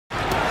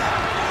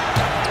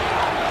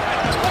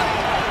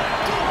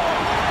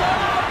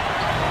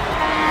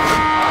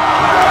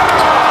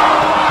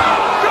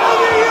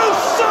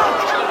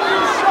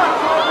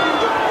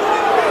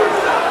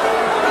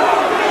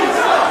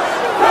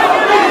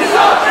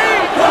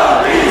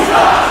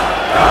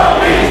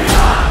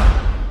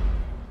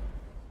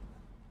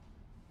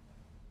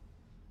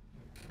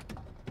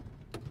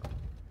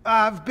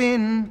I've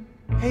been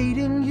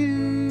hating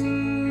you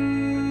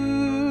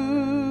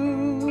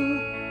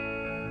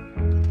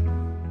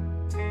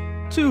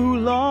too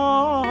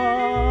long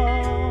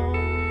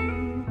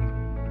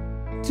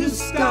to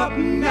stop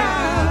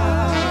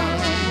now.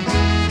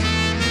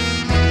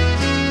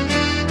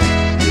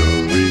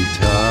 You're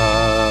retiring,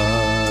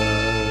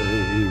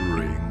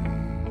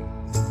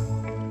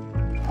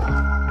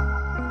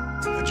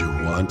 and you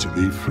want to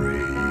be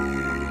free.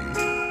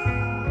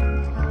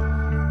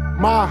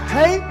 My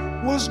hate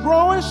was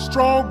growing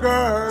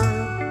stronger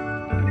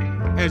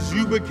As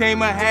you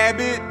became a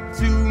habit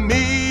to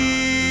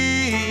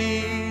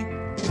me.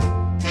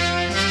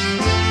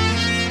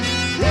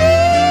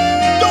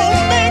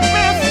 Don't make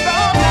me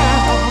stop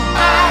now.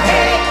 I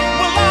hate you.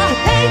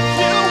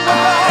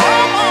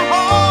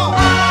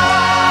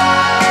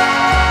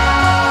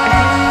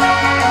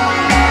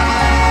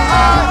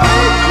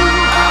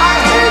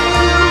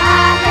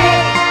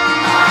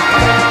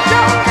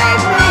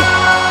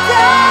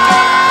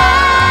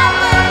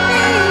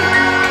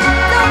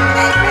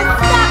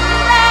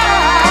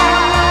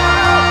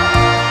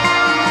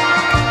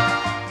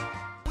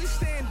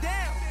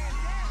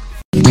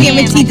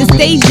 Guaranteed to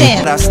stay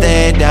down. I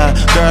stay down,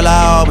 girl.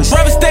 I always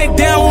rather stay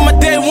down with my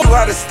day one.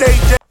 Rather stay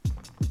down.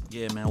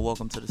 Yeah, man.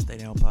 Welcome to the Stay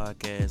Down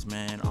podcast,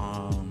 man.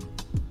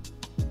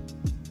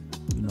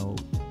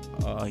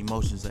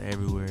 Emotions are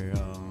everywhere.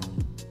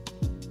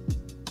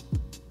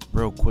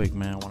 Real quick,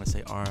 man. I want to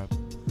say,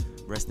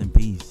 rest in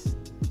peace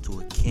to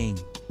a king,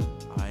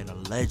 alright, a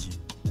legend,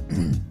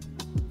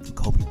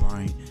 Kobe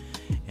Bryant,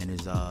 and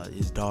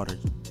his daughter,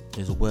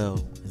 as well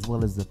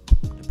as the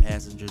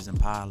passengers and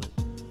pilot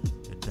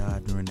that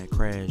died during that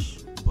crash.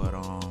 But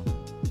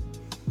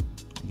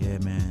yeah,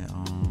 man,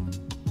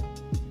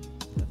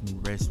 definitely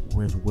rest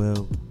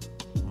well.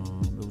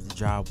 It was a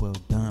job well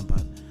done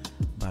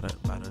by the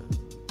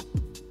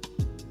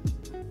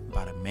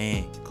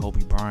man,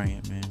 Kobe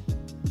Bryant, man,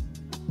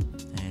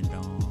 and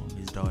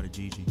his daughter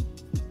Gigi.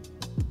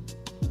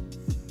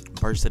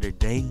 Verse of the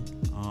day.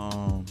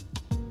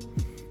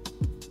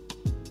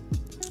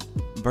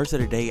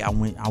 I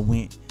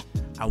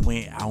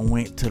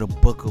went to the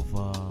book of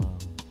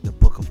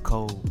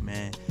Code,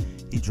 man.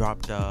 He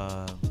dropped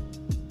I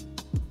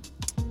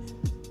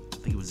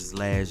think it was his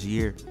last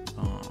year,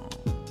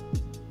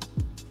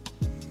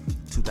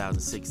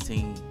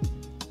 2016.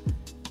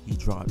 He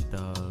dropped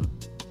an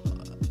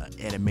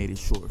animated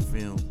short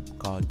film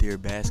called Dear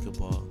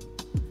Basketball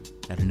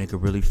that a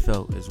nigga really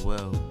felt as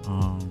well.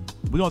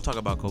 We're gonna talk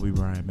about Kobe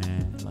Bryant,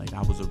 man. Like,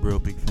 I was a real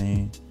big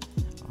fan.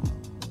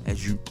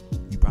 As you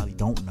probably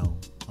don't know.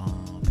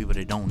 People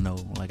that don't know,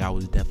 like, I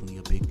was definitely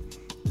a big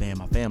fan.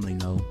 My family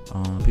know.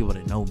 People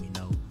that know me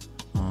know.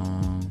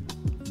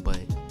 But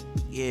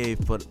yeah,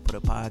 for the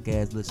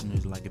podcast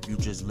listeners, like, if you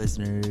just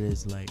listening to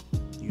this, like,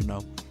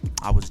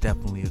 I was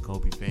definitely a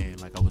Kobe fan.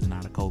 Like, I was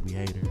not a Kobe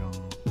hater.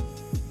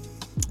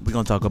 We're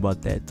gonna talk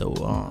about that though.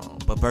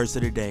 But verse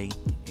of the day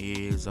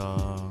is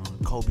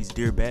Kobe's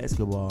Dear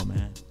Basketball,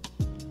 man.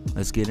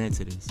 Let's get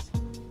into this.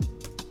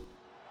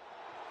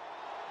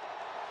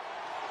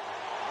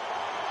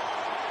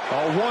 a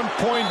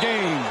 1-point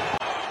game.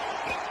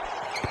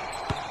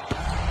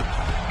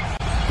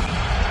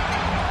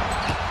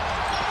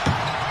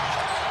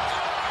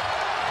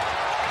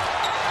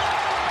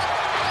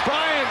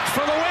 Bryant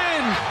for the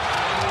win.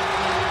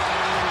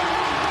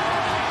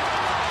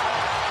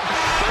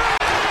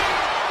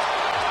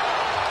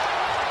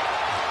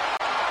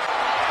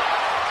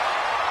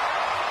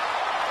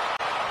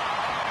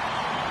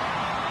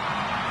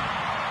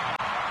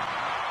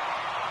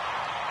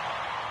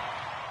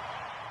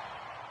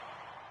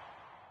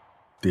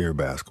 Dear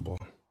Basketball.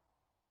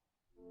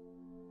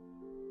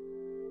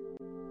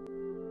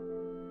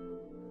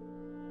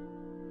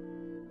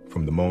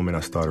 From the moment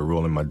I started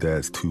rolling my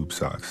dad's tube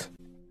socks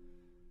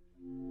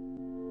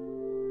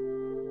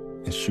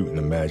and shooting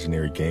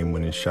imaginary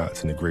game-winning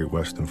shots in the Great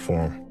Western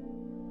Forum,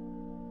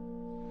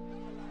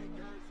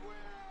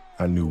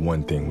 I knew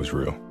one thing was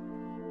real.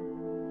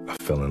 I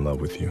fell in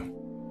love with you.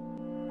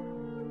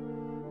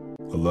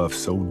 A love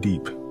so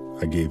deep,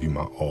 I gave you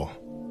my all.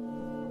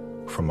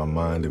 From my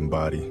mind and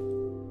body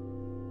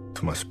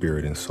to my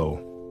spirit and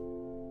soul.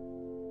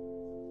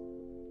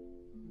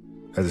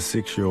 As a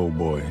 6-year-old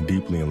boy,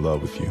 deeply in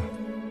love with you,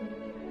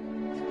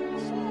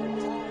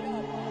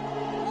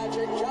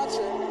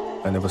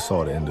 I never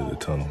saw the end of the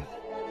tunnel.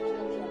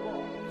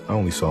 I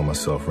only saw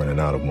myself running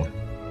out of one.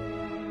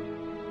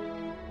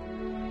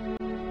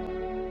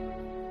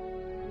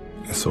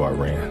 And so I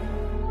ran.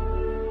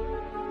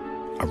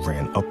 I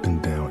ran up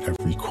and down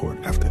every court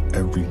after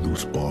every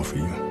loose ball for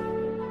you.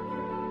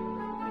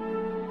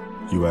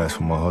 You asked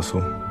for my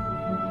hustle.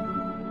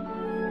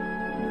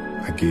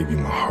 I gave you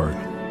my heart.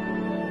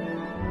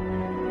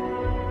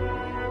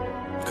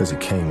 Because it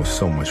came with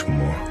so much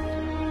more.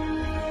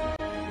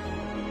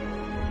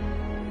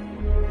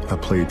 I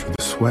played through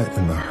the sweat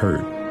and the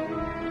hurt.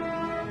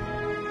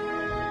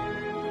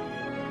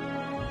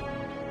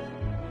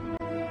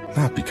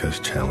 Not because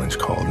Challenge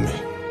called me,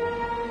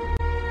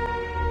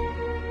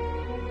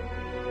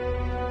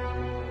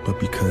 but but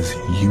because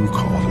you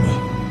called me.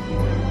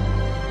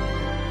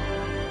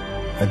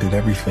 I did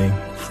everything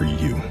for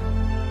you.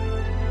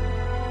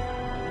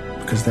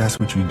 Because that's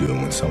what you do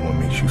when someone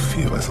makes you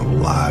feel as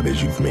alive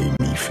as you've made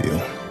me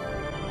feel.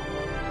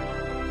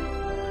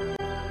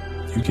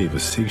 You gave a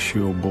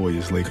 6-year-old boy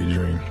his Laker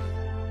dream.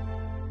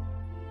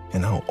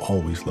 And I'll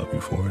always love you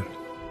for it.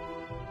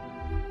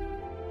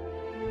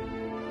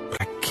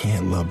 But I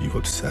can't love you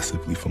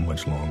obsessively for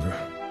much longer.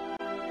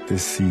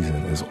 This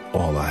season is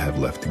all I have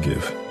left to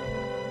give.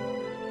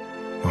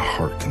 My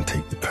heart can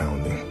take the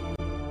pounding.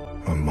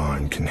 My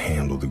mind can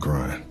handle the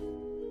grind.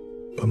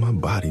 But my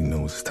body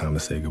knows it's time to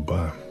say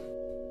goodbye.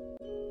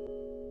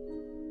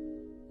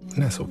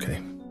 And that's okay.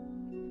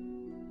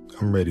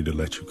 I'm ready to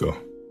let you go.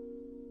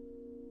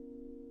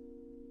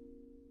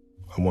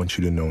 I want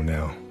you to know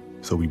now,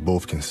 so we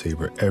both can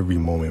savor every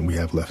moment we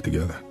have left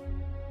together.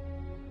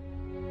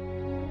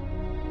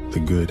 The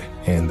good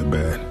and the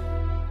bad.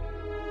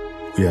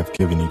 We have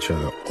given each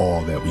other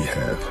all that we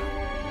have.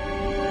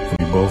 And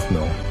we both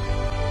know,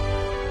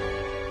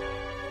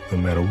 no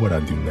matter what I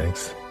do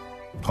next,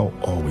 I'll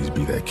always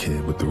be that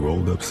kid with the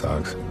rolled up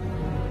socks,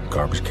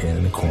 garbage can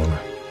in the corner,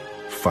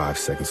 5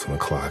 seconds on the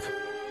clock,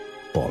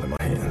 ball in my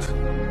hands.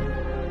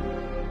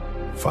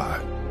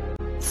 5,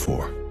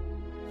 4,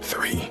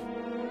 3,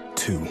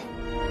 2,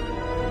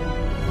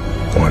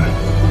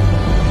 1.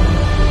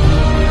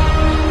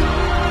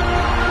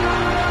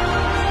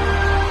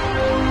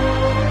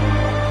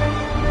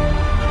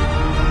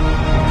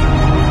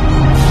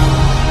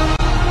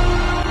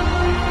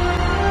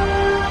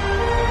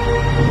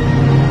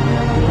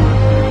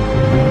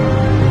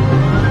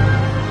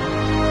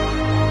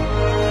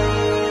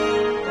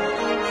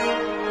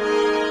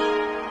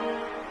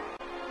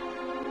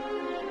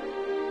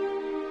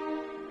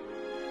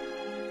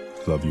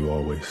 Love you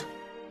always,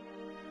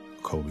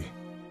 Kobe.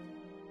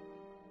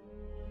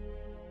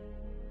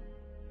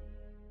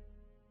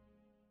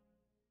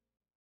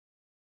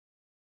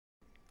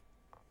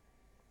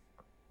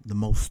 The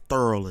most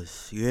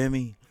thoroughest, you hear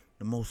me?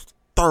 The most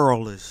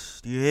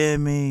thoroughest, you hear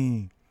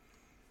me?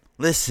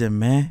 Listen,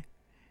 man,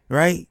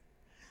 right?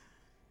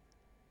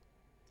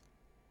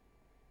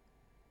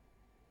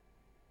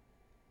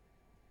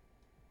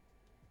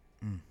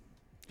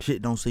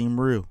 Shit don't seem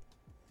real.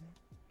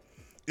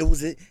 It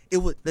was as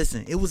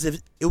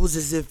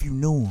if you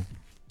knew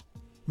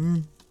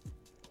him.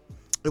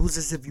 It was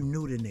as if you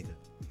knew the nigga.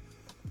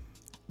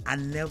 I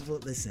never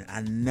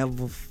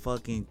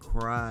fucking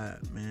cried,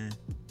 man.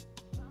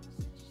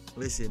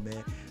 Listen,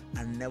 man,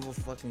 I never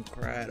fucking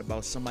cried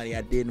about somebody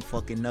I didn't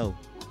fucking know.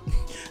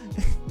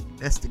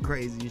 That's the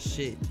craziest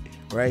shit,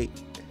 right?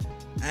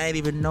 I ain't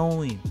even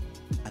know him.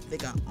 I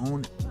think I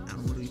own it. I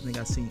don't really think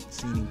I seen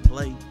him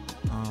play.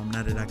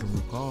 Now that I can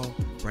recall,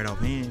 right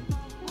offhand.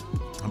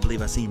 I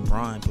believe I seen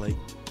Brian play.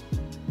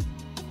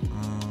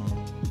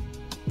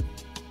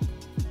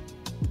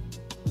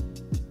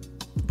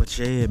 But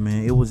yeah,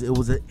 man, it was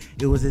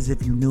as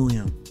if you knew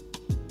him.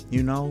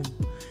 You know?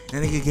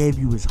 That nigga gave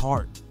you his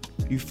heart.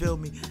 You feel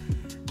me?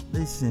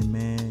 Listen,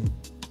 man.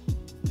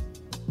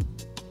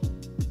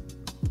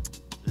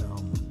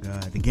 Oh my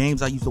God. The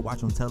games I used to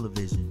watch on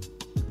television.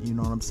 You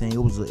know what I'm saying? It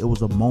was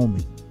a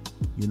moment.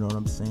 You know what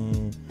I'm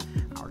saying?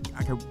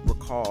 I can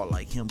recall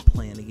like him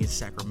playing against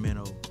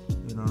Sacramento.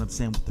 You know what I'm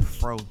saying? With the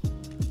fro.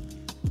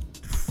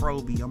 The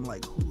fro be, I'm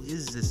like, who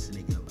is this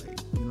nigga? Like,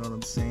 you know what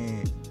I'm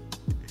saying?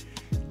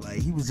 Like,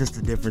 he was just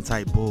a different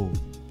type bull.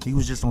 He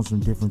was just on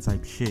some different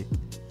type shit.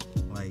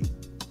 Like,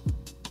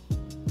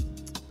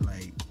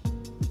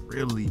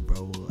 really,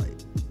 bro. Like,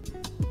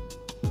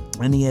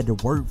 and he had to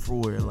work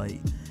for it. Like,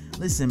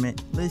 listen, man.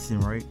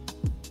 Listen, right?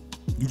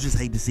 You just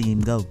hate to see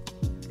him go.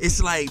 It's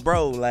like,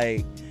 bro,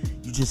 like,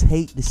 you just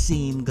hate to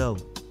see him go.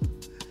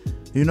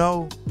 You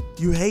know?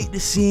 You hate to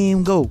see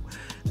him go.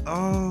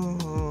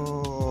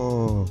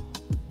 Oh.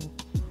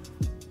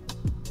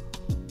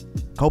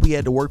 Kobe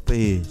had to work for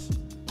his.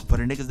 For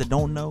the niggas that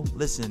don't know,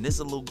 listen, this is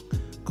a little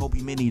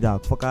Kobe mini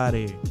dog. Fuck out of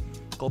here.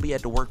 Kobe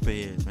had to work for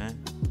his,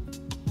 man.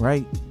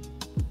 Right?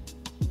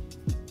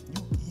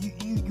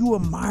 You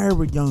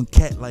admire a young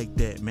cat like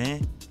that,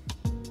 man.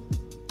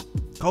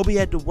 Kobe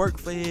had to work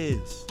for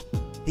his.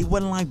 He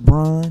wasn't like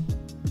Bron.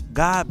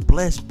 God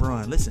bless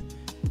Bron. Listen,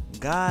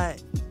 God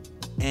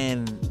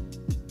and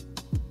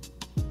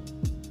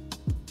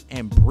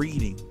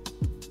breeding.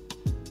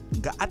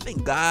 God, I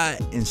think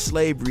God and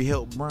slavery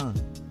helped Bron.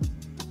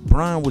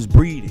 Bron was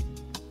breeding.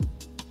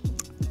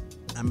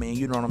 I mean,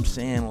 you know what I'm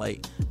saying?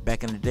 Like,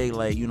 back in the day,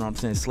 like, you know what I'm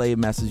saying? Slave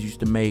masters used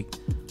to make,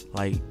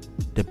 like,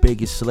 the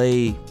biggest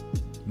slave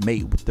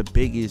mate with the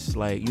biggest,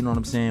 like, you know what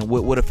I'm saying?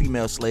 With a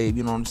female slave,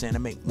 you know what I'm saying? To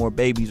make more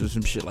babies or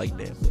some shit like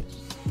that. But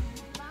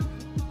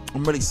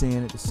I'm really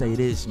saying it to say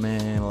this,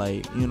 man.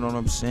 Like, you know what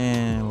I'm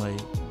saying? Like,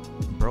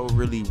 bro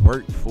really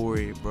worked for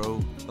it,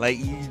 bro. Like,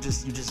 you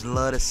just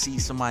love to see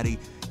somebody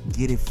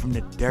get it from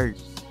the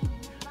dirt,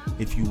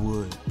 if you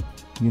would.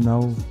 You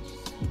know?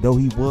 Though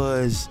he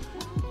was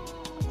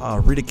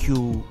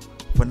ridiculed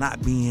for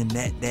not being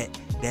that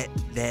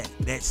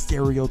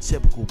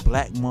stereotypical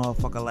black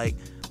motherfucker, like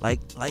Like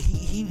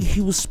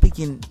he was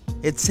speaking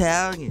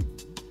Italian.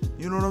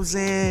 You know what I'm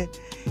saying?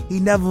 He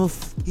never,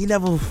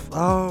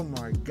 oh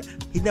my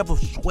God, he never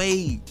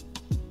swayed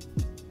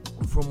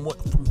from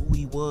who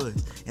he was,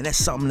 and that's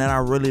something that I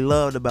really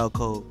loved about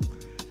Kobe.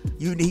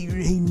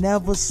 He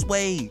never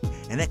swayed,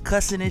 and that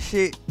cussing and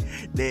shit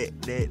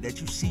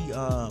that you see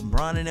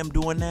Bron and them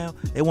doing now,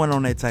 they weren't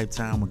on that type of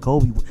time when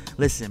Kobe.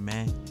 Listen,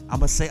 man,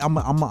 I'ma say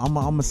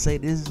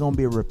this is gonna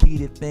be a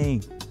repeated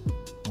thing.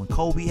 When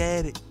Kobe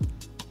had it,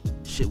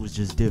 shit was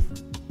just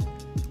different.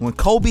 When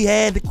Kobe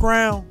had the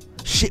crown,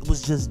 shit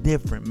was just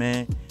different,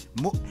 man.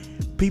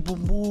 People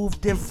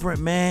moved different,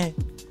 man.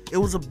 It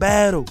was a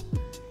battle.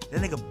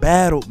 That nigga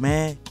battled,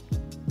 man.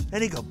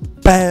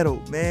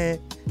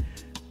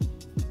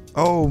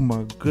 Oh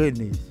my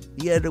goodness.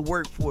 He had to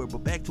work for it.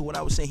 But back to what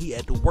I was saying, he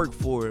had to work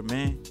for it,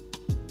 man.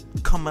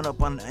 Coming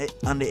up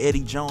under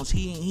Eddie Jones,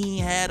 he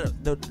ain't had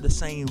the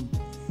same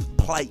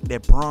plight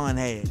that Bron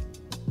had.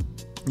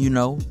 You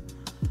know?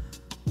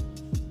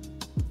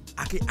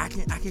 I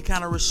can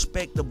kind of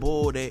respect the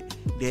bull that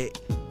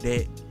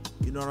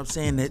you know what I'm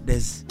saying,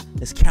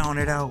 that's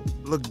counted out,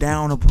 looked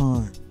down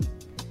upon,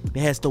 that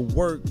has to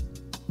work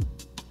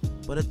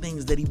for the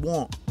things that he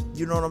want.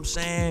 You know what I'm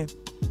saying?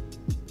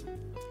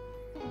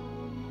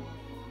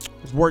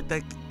 His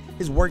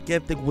work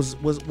ethic was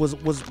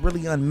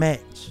really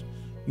unmatched.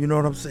 You know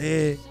what I'm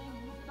saying?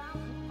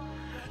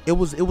 It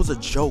was a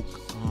joke.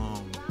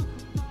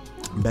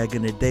 Back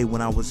in the day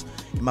when I was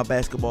in my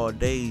basketball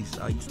days,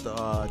 I used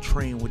to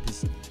train with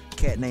this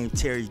cat named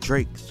Terry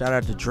Drake. Shout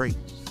out to Drake.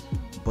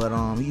 But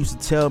he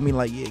used to tell me,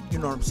 like, yeah, you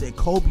know what I'm saying,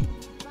 Kobe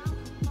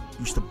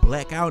used to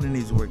black out in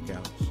his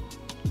workouts.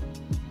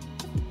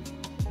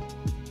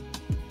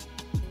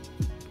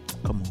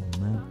 Come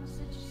on, man.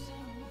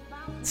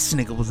 This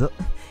nigga was up.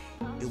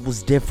 It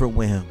was different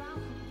with him.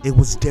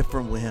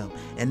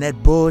 And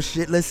that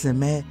bullshit, listen,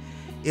 man,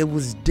 it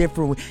was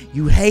different.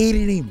 You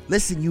hated him.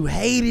 Listen, you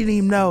hated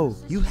him, no.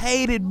 You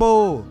hated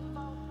Bull.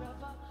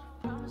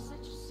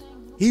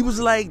 He was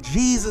like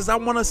Jesus. I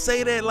want to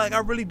say that, like, I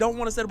really don't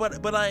want to say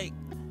that, but like,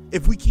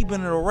 if we keep it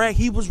in Iraq,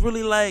 he was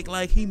really like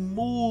he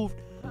moved.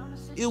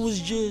 He was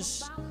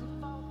just,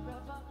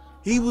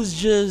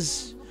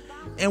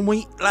 and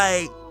we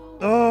like,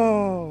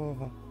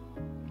 oh,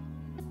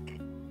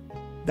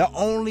 the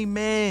only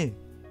man.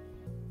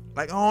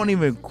 Like, I don't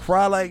even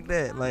cry like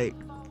that. Like,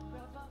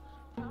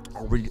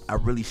 I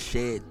really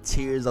shed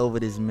tears over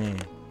this man.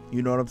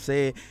 You know what I'm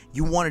saying?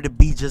 You wanted to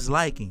be just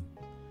like him.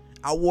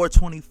 I wore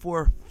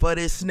 24 for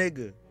this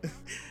nigga.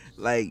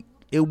 Like,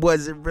 it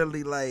wasn't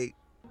really like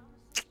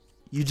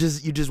you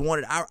just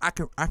wanted. I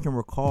can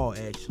recall,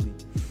 actually.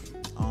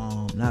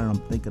 Now that I'm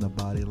thinking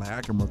about it, like,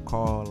 I can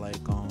recall,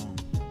 like,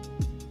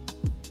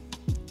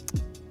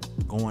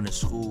 going to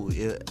school. We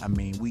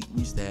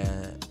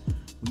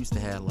used to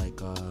have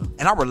like,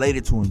 and I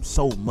related to him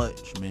so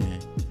much, man.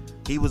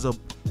 He was you know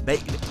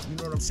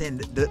what I'm saying?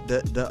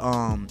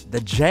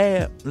 The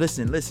jab.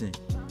 Listen.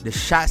 The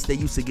shots that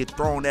used to get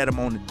thrown at him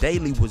on the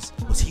daily was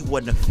he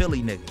wasn't a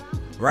Philly nigga,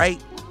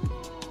 right?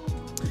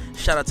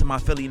 Shout out to my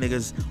Philly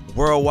niggas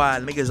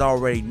worldwide. Niggas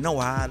already know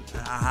how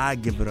I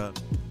give it up.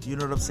 You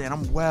know what I'm saying?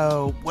 I'm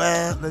well.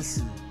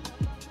 Listen,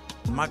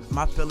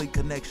 my Philly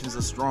connections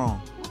are strong,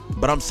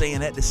 but I'm saying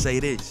that to say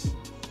this.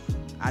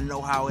 I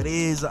know how it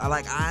is.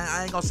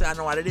 I ain't gonna say I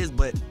know how it is,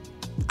 but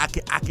I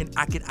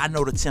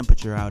know the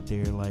temperature out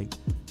there. Like,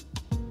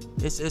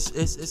 it's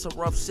a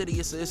rough city.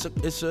 It's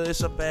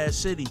a bad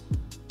city.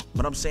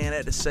 But I'm saying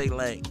that to say,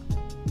 like,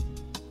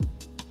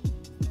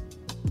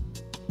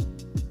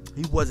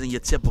 he wasn't your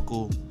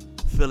typical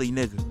Philly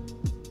nigga.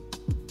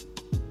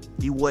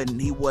 He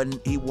wasn't.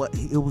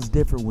 It was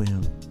different with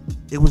him.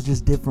 It was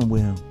just different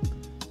with him.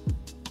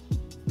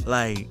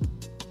 Like,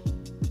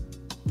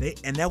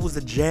 and that was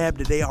the jab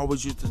that they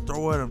always used to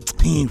throw at him.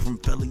 He ain't from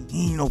Philly.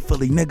 He ain't no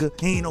Philly nigga.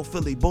 He ain't no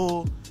Philly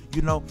bull.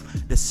 You know,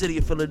 the city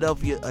of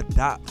Philadelphia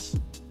adopts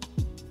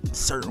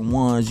certain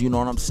ones. You know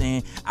what I'm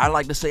saying? I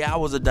like to say I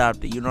was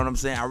adopted. You know what I'm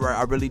saying?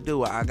 I really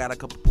do. I got a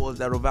couple boys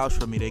that will vouch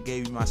for me. They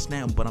gave me my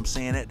stamp. But I'm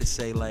saying that to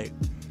say, like,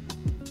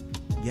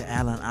 your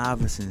Allen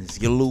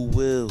Iversons, your Lou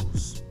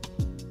Wills,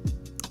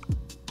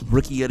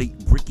 rookie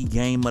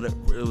game of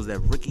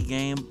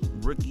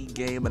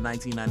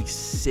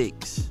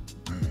 1996.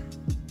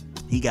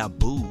 He got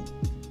booed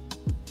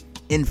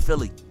in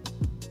Philly.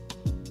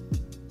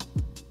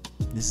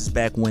 This is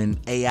back when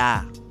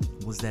AI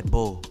was that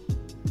bull.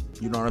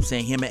 You know what I'm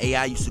saying? Him and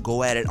AI used to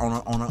go at it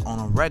on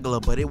a regular,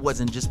 but it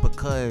wasn't just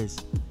because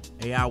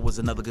AI was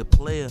another good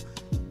player.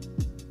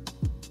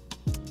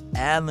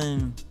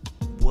 Allen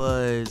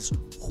was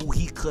who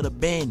he could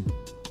have been.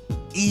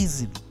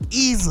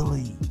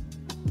 Easily.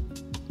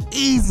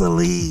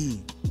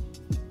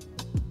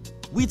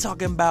 We are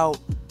talking about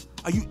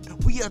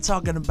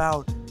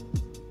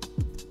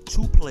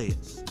two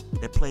players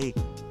that play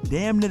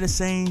damn near the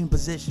same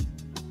position.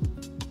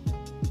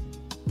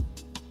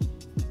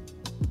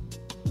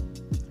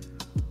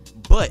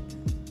 But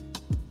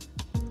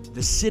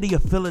the city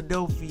of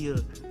Philadelphia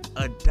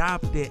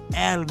adopted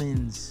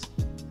Allen's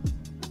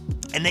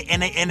And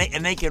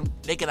they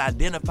can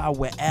identify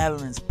with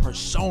Allen's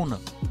persona.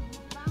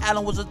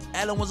 Allen was a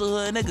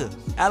hood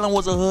nigga. Allen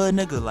was a hood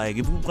nigga. Like,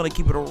 if we were gonna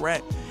keep it a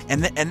rap,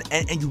 and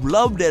you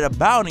loved that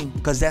about him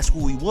because that's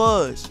who he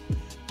was.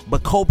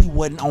 But Kobe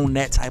wasn't on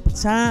that type of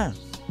time,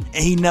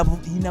 and he never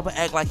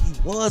act like he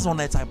was on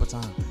that type of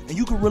time. And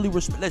you can really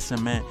respect.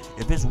 Listen, man,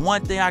 if it's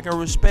one thing I can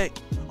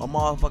respect, a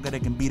motherfucker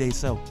that can be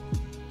theyself.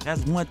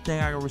 That's one thing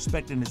I can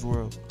respect in this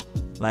world.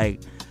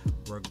 Like,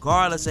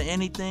 regardless of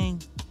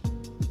anything.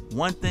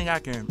 One thing I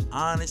can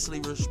honestly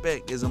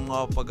respect is a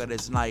motherfucker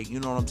that's like, you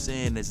know what I'm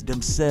saying, that's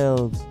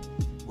themselves,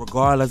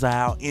 regardless of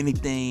how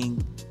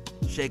anything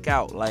shake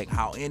out. Like,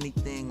 how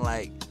anything,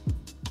 like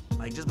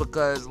just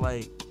because,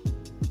 like,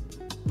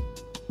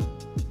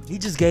 he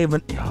just gave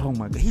oh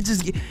my God, he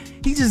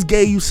just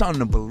gave you something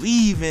to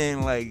believe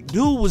in. Like,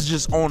 dude was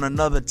just on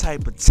another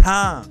type of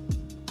time.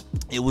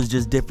 It was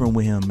just different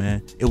with him,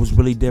 man. It was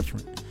really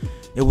different.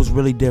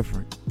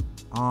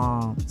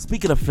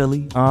 Speaking of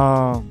Philly,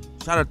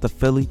 shout out to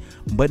Philly,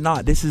 but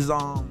nah, this is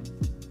I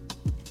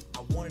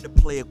wanted to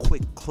play a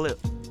quick clip.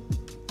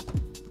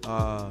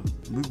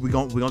 We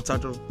gonna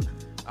touch on.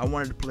 I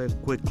wanted to play a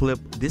quick clip.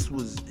 This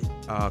was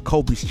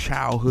Kobe's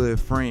childhood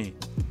friend,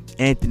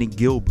 Anthony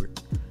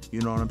Gilbert.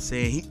 You know what I'm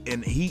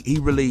saying? He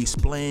really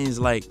explains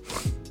like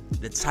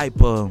the type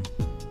of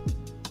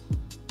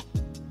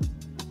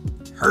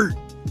hurt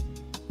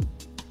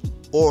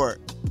or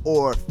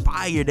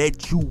fire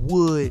that you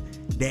would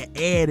that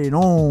added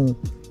on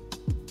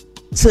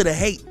to the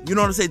hate, you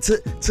know what I'm saying?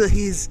 To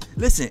his,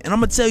 listen, and I'm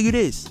gonna tell you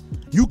this: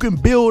 you can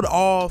build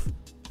off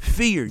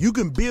fear, you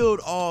can build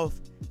off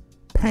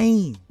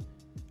pain.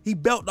 He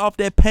built off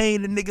that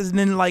pain, and niggas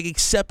didn't like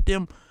accept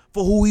him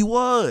for who he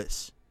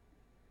was.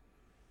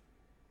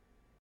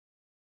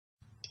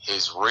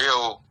 His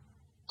real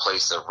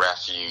place of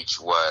refuge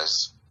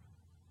was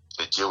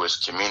the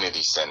Jewish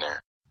Community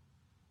Center.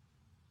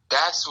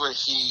 That's where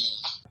he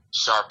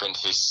sharpened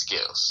his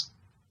skills.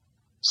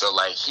 So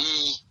like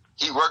he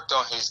worked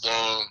on his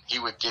game. He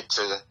would get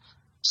to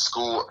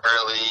school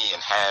early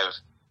and have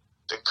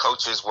the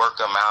coaches work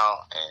him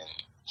out, and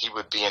he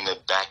would be in the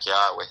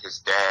backyard with his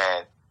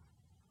dad.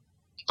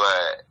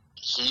 But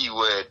he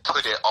would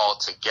put it all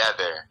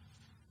together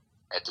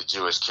at the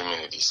Jewish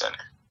Community Center.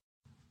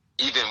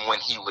 Even when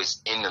he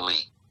was in the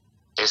league,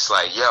 it's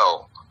like,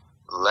 yo,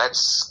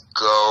 let's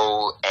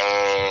go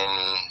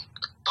and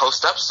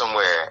post up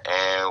somewhere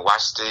and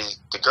watch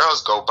the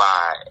girls go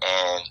by,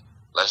 and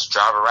let's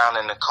drive around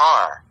in the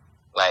car.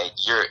 Like,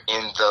 you're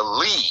in the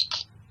league.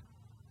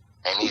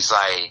 And he's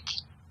like,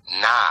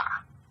 nah.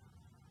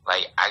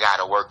 Like, I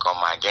gotta work on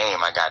my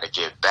game. I gotta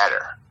get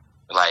better.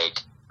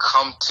 Like,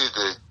 come to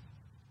the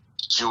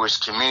Jewish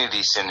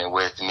Community Center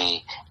with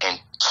me and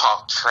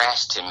talk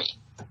trash to me.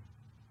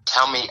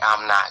 Tell me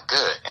I'm not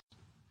good.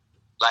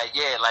 Like,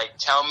 yeah, like,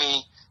 tell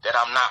me that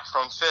I'm not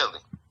from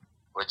Philly,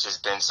 which has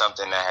been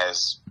something that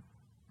has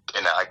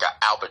been like an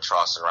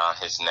albatross around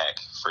his neck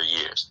for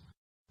years.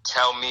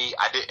 Tell me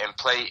I didn't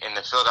play in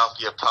the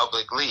Philadelphia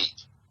Public League.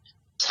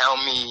 Tell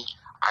me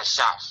I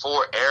shot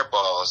 4 air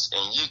balls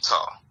in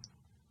Utah.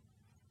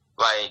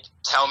 Like,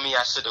 tell me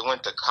I should have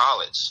went to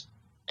college.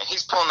 And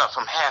he's pulling up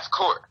from half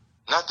court,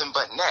 nothing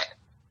but net.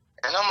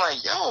 And I'm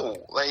like,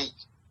 yo, like,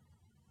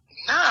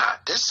 nah,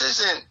 this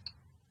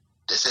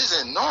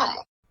isn't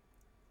normal.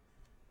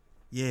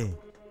 Yeah.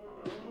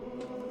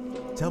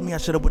 Tell me I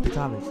should have went to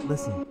college.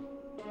 Listen.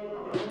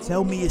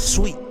 Tell me it's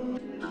sweet.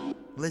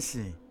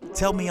 Listen.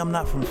 Tell me I'm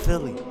not from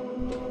Philly.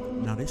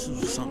 Now, this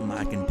is something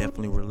I can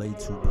definitely relate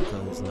to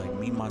because, like,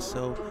 me,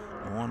 myself,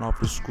 going off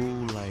to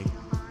school, like,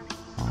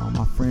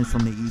 my friends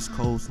from the East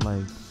Coast,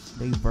 like,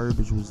 they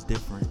verbiage was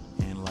different.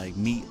 And, like,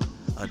 me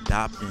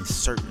adopting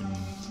certain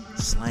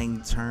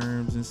slang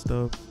terms and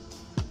stuff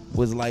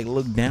was, like,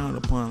 looked down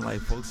upon.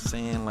 Like, folks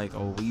saying, like,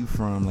 oh, where you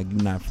from? Like,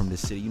 you're not from the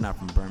city. You're not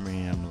from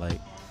Birmingham.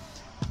 Like,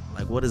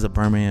 what does a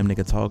Birmingham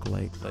nigga talk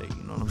like? Like,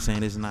 you know what I'm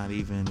saying? It's not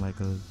even, like,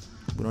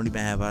 we don't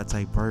even have our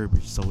type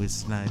verbiage, so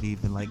it's not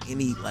even like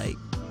any like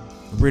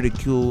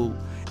ridicule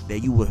that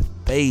you would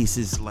face.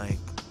 Is like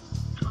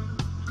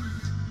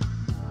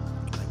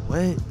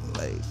what?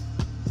 Like,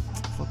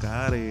 fuck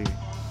out of here.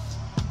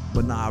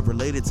 But nah, I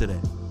related to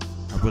that.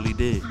 I really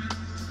did.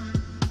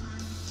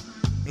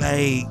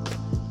 Like,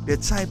 the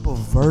type of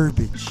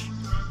verbiage,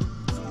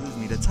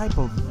 the type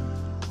of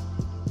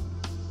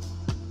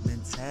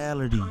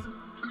mentality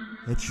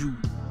that you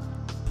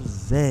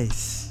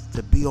possess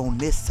to be on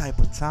this type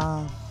of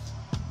time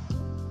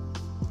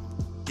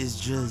is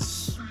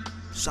just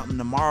something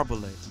to marvel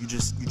at. You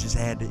just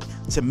had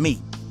to me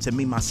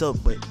myself,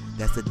 but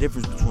that's the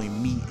difference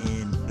between me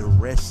and the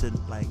rest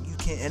of, like, you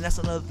can't, and that's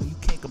another thing, you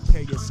can't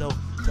compare yourself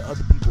to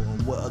other people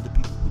and what other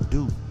people would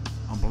do.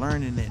 I'm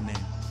learning that now,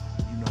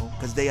 you know,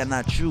 because they are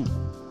not you.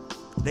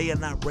 They are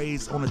not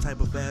raised on the type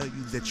of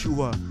values that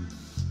you are.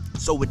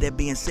 So with that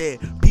being said,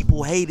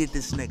 people hated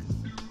this nigga.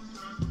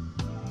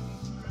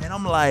 And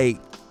I'm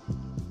like,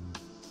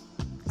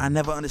 I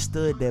never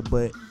understood that,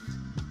 but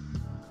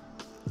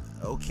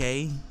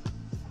okay.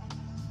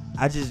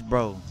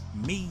 bro,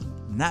 me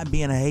not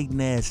being a hating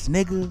ass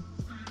nigga,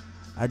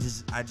 I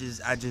just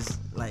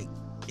like,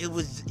 it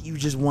was, you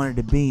just wanted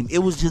to beam. It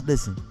was just,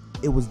 listen,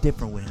 it was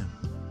different with him.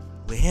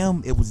 With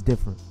him, it was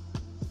different.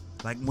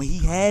 Like, when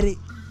he had it,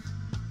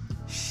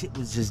 shit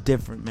was just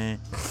different, man.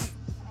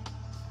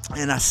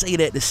 And I say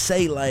that to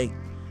say, like,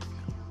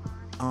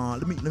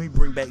 let me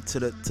bring back to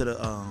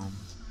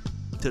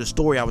the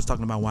story I was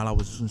talking about while I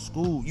was in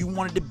school. You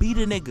wanted to be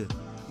the nigga.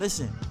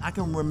 Listen, I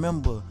can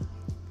remember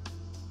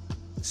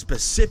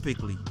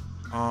specifically.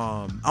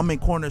 I'm in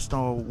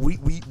Cornerstone. We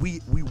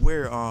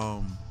wear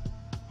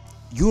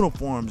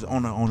uniforms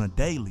on a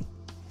daily.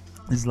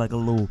 It's like a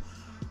little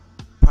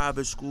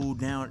private school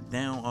down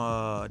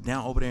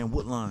over there in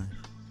Woodlawn.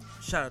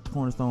 Shout out to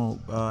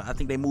Cornerstone. I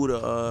think they moved to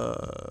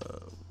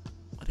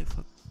what the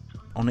fuck,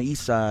 on the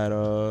east side,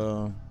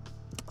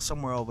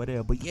 somewhere over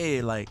there. But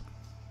yeah, like,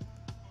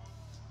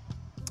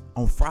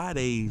 on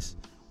Fridays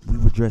we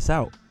would dress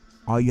out.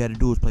 All you had to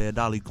do was play a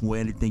dollar. You can wear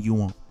anything you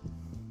want.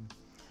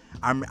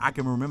 I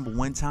can remember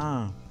one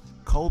time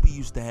Kobe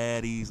used to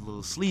have these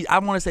little sleeves. I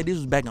want to say this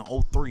was back in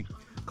 2003.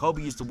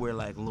 Kobe used to wear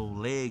like little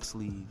leg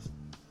sleeves,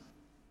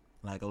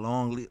 like a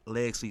long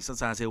leg sleeve.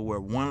 Sometimes he'll wear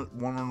one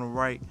on the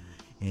right,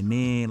 and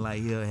then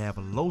like he'll have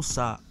a low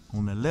sock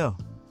on the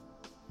left.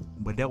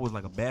 But that was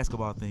like a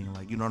basketball thing,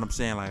 like, you know what I'm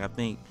saying? Like, I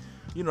think,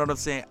 you know what I'm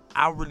saying?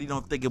 I really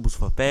don't think it was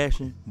for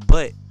fashion,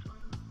 but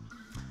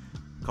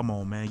come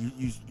on, man,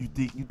 you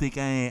think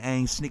I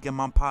ain't sneaking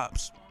my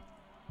pop's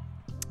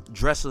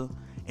dresser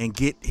and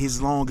get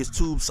his longest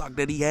tube sock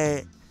that he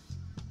had,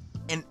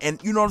 and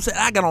you know what I'm saying?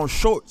 I got on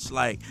shorts.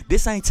 Like,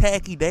 this ain't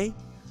tacky day.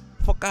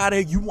 Fuck out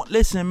of here.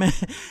 Listen, man,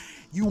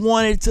 you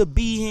wanted to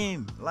be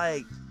him.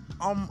 Like,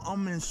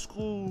 I'm in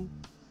school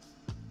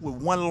with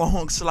one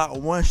long sock,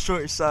 one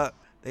short sock.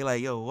 They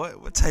like, yo,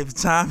 what type of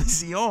time is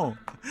he on?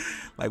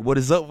 Like, what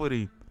is up with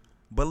him?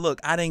 But look,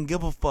 I didn't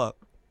give a fuck,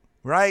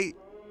 right?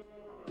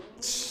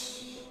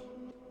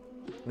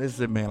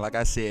 Listen, man, like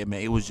I said,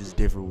 man, it was just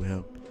different with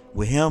him.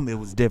 With him, it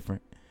was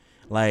different.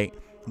 Like,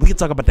 we can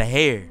talk about the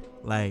hair.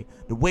 Like,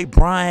 the way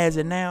Brian has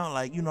it now,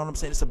 like, you know what I'm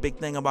saying? It's a big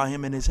thing about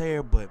him and his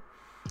hair, but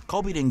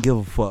Kobe didn't give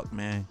a fuck,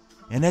 man.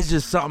 And that's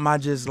just something I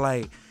just,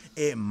 like,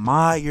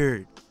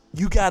 admired.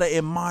 You gotta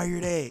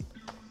admire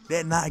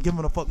that not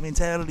giving a fuck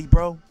mentality,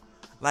 bro.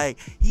 Like,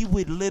 he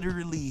would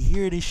literally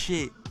hear this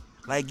shit,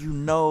 like, you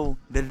know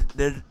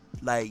that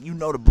like, you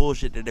know the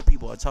bullshit that the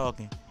people are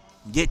talking,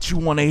 yet you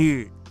want to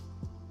hear it.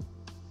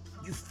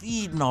 You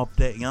feeding off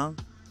that, young.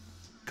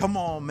 Come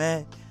on,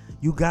 man.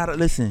 You gotta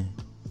listen.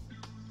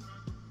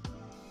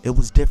 It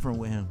was different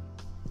with him.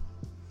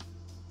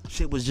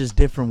 Shit was just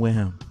different with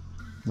him.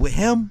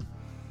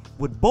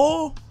 With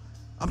Bull,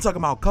 I'm talking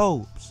about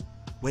Cobes.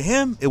 With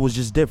him, it was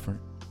just different.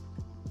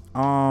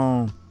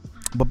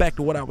 But back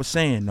to what I was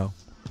saying, though.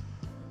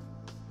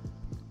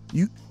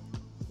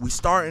 We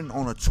starting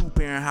on a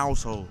 2-parent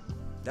household.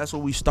 That's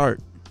where we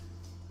start.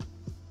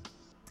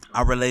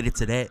 I related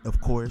to that, of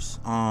course.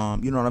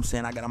 You know what I'm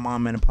saying? I got a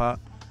mom and a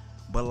pop.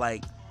 But,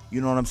 like,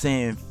 you know what I'm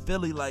saying?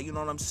 Philly, like, you know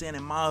what I'm saying?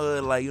 In my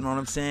hood, like, you know what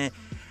I'm saying?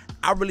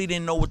 I really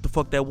didn't know what the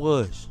fuck that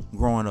was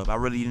growing up. I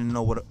really didn't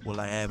know what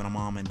like having a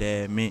mom and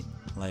dad meant,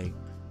 like,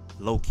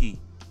 low key.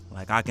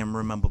 Like, I can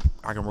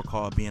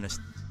recall being in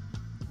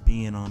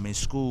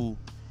school,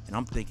 and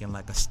I'm thinking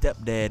like a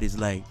stepdad is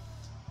like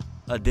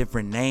a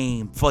different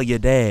name for your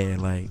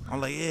dad. Like, I'm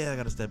like, yeah, I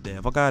got a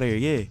stepdad. Fuck out of here,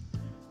 yeah.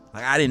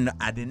 Like, I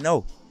didn't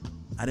know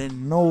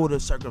the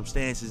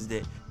circumstances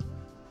that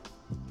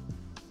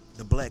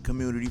the black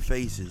community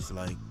faces,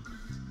 like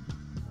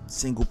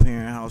single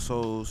parent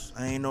households.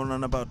 I ain't know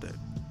nothing about that.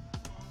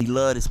 He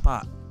loved his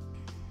pop.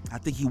 I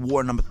think he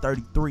wore number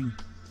 33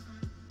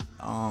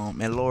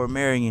 at Lower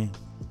Marion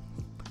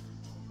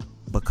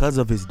because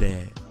of his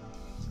dad.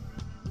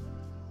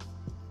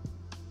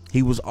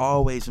 He was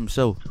always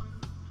himself.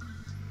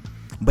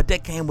 But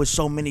that came with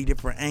so many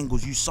different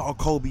angles. You saw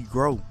Kobe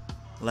grow.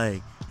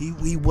 Like,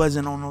 he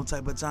wasn't on no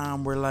type of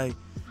time where, like,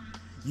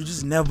 you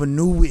just never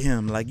knew with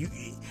him. Like, he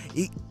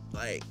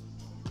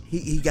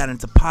got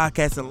into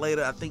podcasting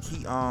later. I think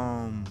he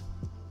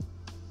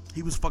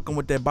was fucking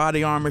with that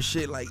body armor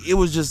shit. Like, he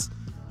was just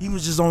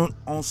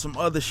on some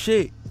other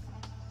shit.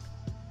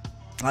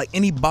 Like,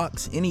 any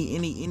box,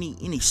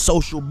 any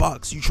social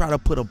box you try to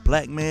put a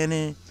black man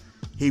in,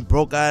 he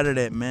broke out of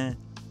that, man.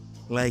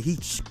 Like, he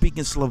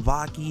speaking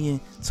Slovakian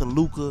to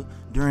Luka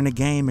during the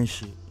game and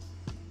shit.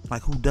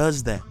 Like, who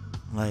does that?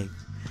 Like,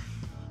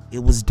 it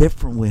was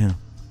different with him.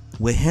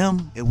 With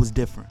him, it was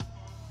different.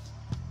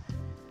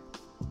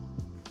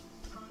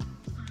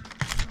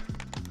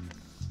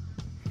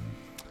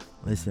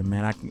 Listen,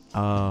 man,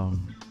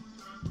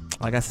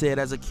 like I said,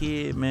 as a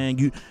kid,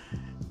 man,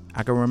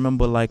 I can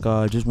remember, like,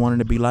 just wanting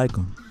to be like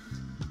him.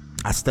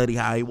 I studied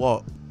how he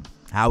walked,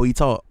 how he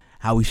talked,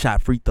 how he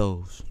shot free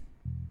throws,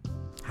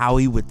 how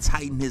he would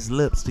tighten his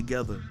lips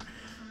together,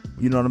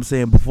 you know what I'm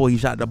saying, before he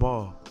shot the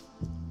ball.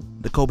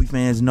 The Kobe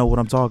fans know what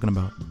I'm talking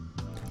about.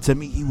 To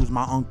me, he was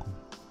my uncle,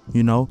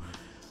 you know.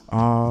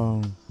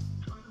 I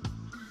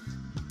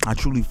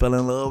truly fell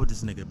in love with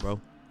this nigga, bro.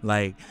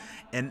 Like,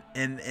 and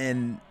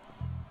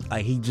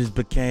like he just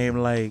became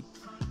like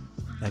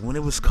when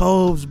it was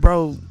Cobes,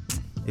 bro,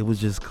 it was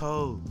just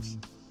Cobes.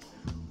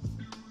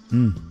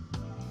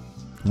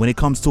 When it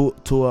comes to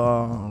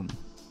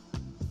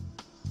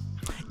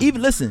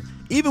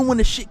even when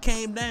the shit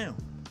came down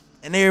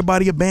and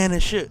everybody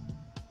abandoned shit,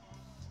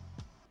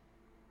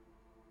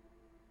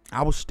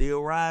 I was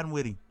still riding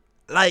with him.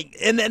 Like,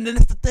 and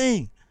that's the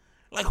thing.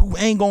 Like, who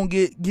ain't gonna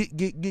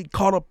get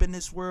caught up in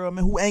this world,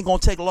 man? Who ain't gonna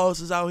take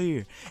losses out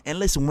here? And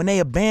listen, when they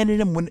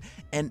abandoned him,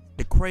 and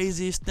the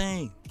craziest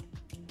thing,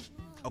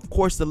 of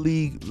course, the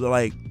league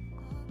like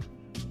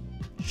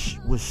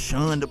was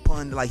shunned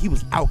upon. Like, he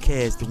was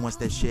outcasted once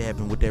that shit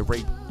happened with that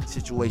rape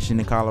situation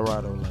in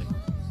Colorado. Like,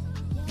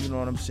 you know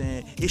what I'm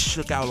saying? It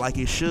shook out like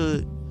it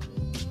should.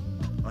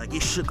 Like, you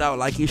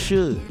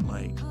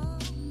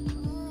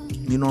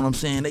know what I'm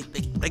saying?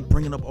 They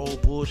bringing up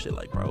old bullshit.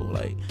 Like, bro,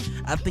 like,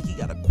 I think he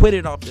got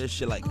acquitted off this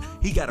shit. Like,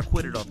 he got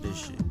acquitted off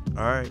this shit.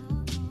 All right?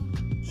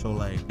 So,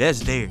 like, that's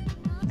there.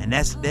 And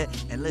that's that.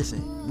 And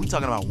listen, we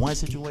talking about one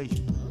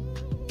situation.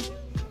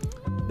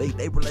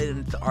 They related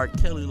it to R.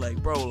 Kelly.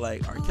 Like, bro,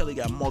 like, R. Kelly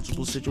got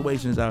multiple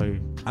situations out here.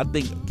 I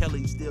think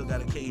Kelly still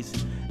got a case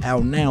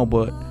out now.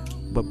 But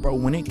bro,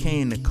 when it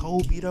came to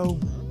Kobe, though,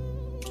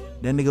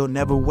 that nigga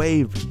never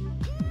wavered.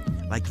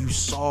 Like, you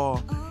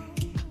saw.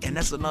 And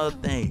that's another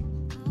thing.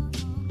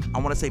 I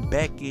want to say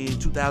back in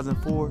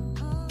 2004,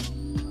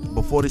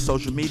 before the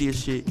social media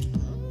shit,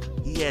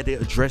 he had to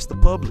address the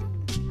public,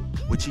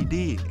 which he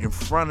did in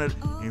front of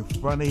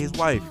his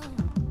wife.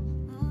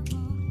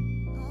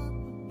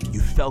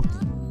 You felt it.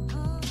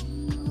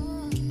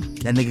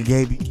 That nigga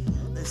gave you,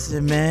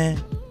 listen, man,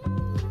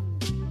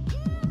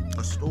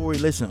 a story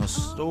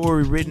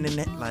written in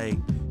that. Like,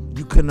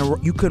 you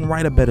couldn't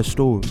write a better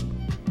story.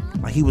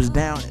 Like, he was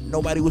down,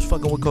 nobody was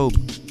fucking with Kobe.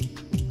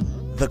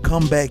 The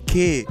comeback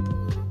kid.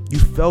 You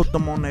felt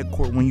them on that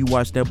court when you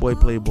watched that boy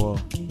play ball.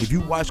 If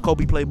you watched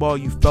Kobe play ball,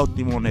 you felt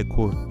him on that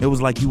court. It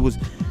was like you was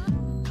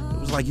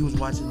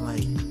watching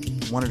like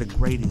one of the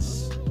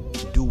greatest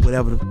do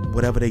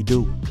whatever they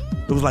do.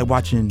 It was like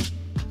watching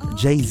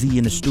Jay-Z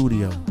in the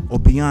studio, or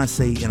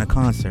Beyonce in a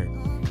concert,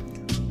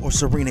 or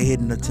Serena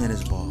hitting a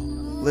tennis ball.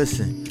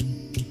 Listen,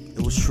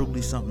 it was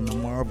truly something to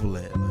marvel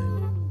at.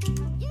 Like,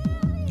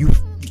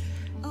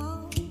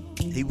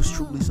 he was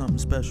truly something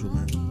special,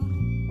 man.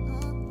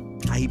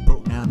 How he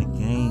broke down the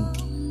game.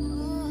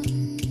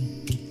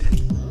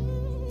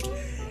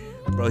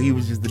 Bro, he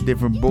was just a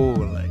different bull.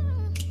 Like,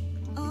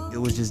 it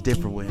was just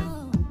different with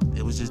him.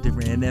 It was just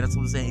different. And that's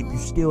what I'm saying. If you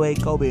still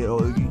hate Kobe,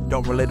 or if you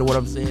don't relate to what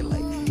I'm saying,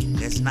 like,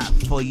 that's not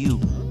for you.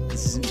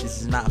 This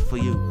is not for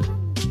you.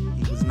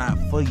 He was not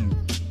for you.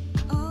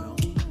 You know?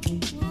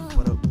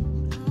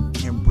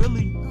 And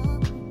really,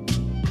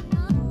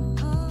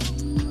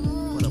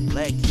 for the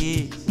black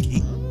kids,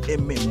 it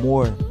meant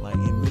more. Like,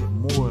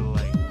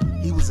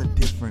 he was a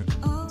different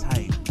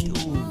type dude,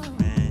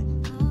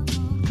 man.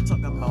 I'm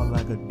talking about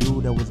like a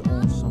dude that was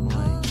on some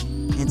like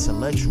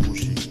intellectual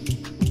shit.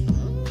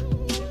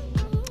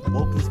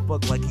 Woke as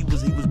fuck, like he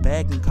was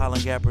bagging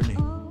Colin Kaepernick.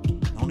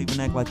 Don't even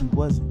act like he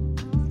wasn't.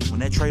 When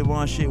that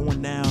Trayvon shit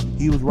went down,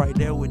 he was right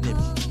there with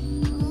Nipsey.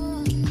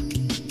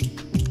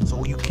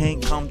 So you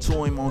can't come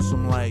to him on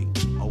some like,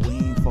 oh, we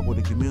ain't fuck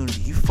with the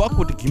community. He fuck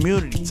with the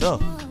community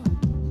tough.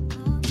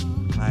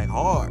 Like,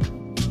 hard.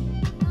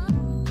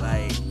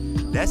 Like,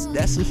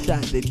 that's a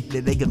shot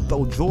that they can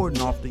throw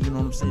Jordan off the, you know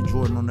what I'm saying?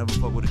 Jordan don't never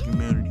fuck with the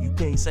community. You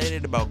can't say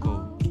that about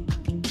Kobe.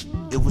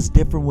 It was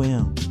different with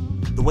him.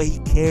 The way he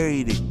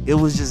carried it, it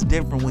was just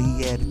different when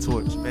he had the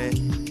torch, man.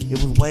 It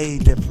was way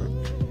different.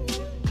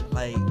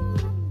 Like,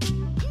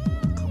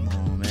 come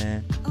on,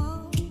 man.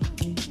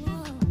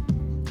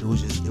 It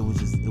was just he was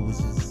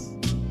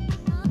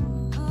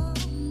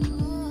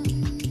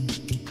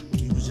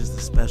just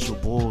a special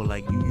bull.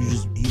 Like, he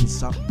was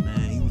something,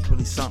 man. He was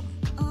really something.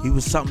 He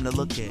was something to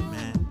look at,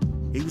 man.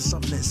 He was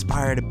something to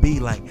aspire to be.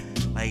 Like,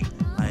 I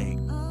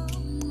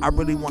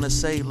really want to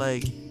say,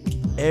 like,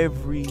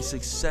 every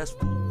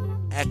successful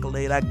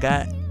accolade I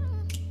got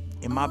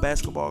in my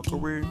basketball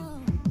career,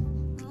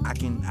 I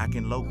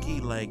can low key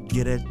like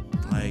get it.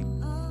 Like,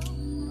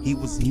 he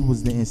was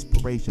the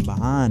inspiration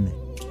behind it.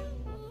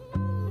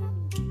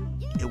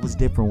 It was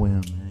different with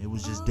him, man. It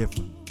was just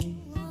different.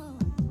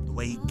 The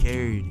way he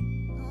carried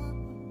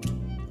it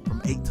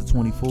from 8 to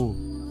 24.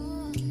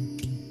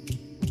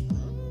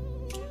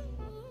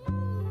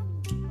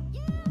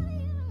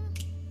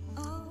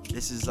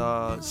 This is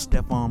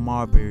Stephon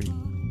Marbury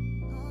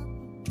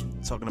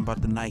talking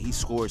about the night he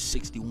scored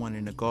 61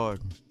 in the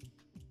Garden.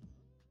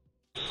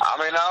 I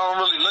mean, I don't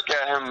really look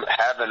at him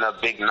having a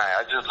big night.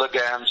 I just look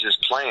at him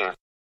just playing,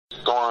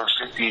 scoring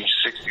 50,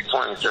 60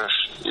 points. That's,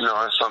 you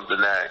know, it's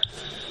something that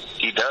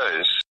he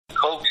does.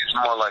 Kobe's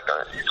more like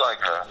a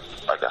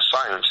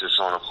scientist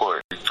on the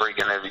court. He's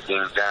breaking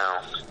everything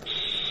down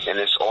and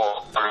it's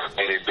all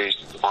formulated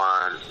based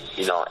upon,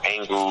 you know,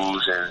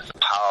 angles and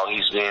how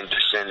he's being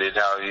defended,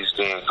 how he's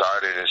being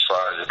guarded as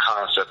far as the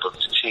concept of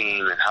the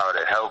team and how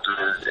they're helping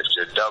if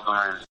they're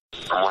doubling.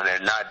 And when they're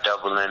not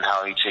doubling,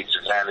 how he takes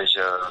advantage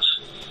of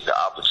the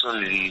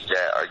opportunities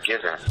that are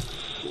given.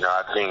 You know,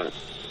 I think,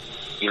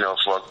 you know,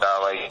 for a guy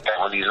like that,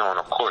 when he's on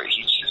the court,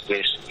 he just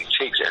basically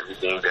takes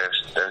everything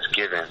that's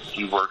given.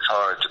 He works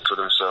hard to put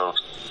himself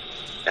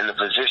in a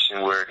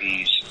position where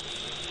he's,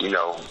 you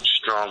know,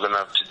 strong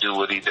enough to do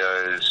what he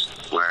does,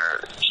 where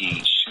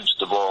he shoots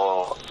the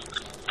ball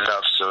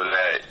enough so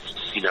that,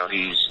 you know,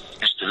 he's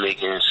used to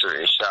making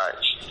certain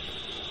shots.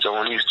 So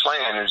when he's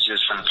playing, it's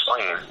just him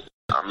playing.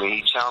 I mean,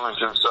 he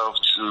challenged himself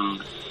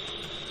to,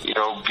 you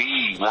know,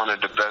 be one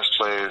of the best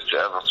players to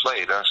ever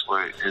play. That's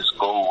what his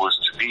goal was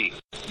to be.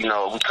 You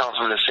know, we come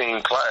from the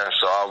same class,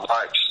 so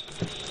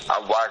I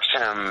watched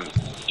him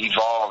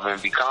evolve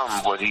and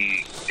become what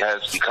he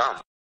has become.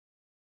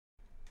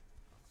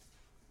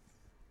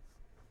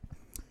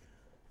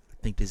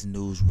 I think this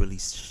news really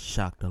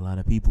shocked a lot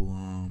of people.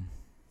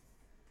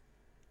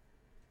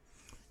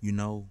 You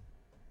know,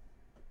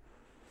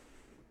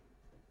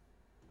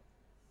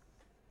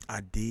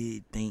 I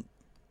did think,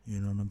 you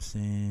know what I'm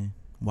saying,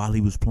 while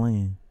he was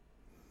playing,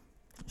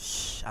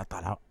 I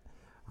thought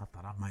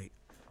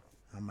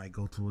I might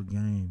go to a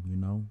game, you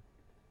know.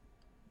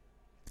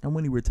 And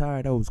when he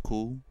retired, that was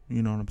cool,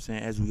 you know what I'm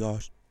saying, as we all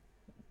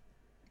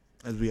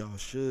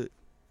should,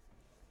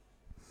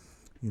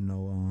 you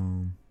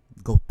know,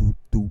 go through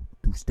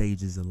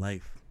stages of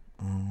life,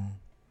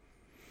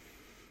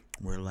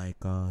 where like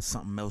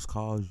something else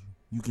calls you.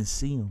 You can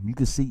see him. You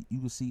can see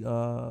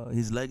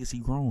his legacy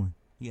growing.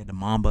 He had the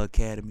Mamba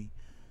Academy.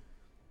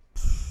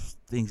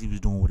 Things he was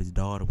doing with his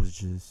daughter was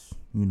just,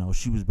 you know,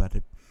 she was about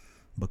to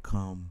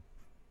become,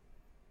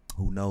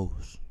 who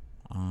knows.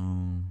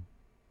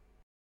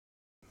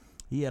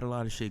 He had a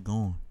lot of shit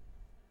going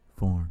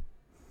for him,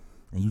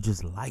 and you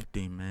just liked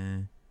him,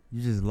 man.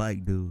 You just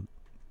liked dude.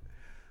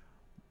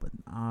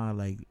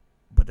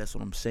 But that's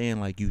what I'm saying.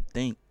 Like, you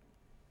think,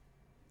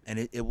 and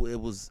it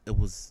was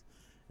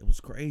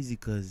crazy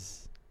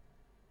because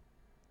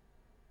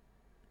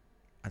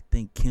I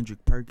think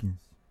Kendrick Perkins,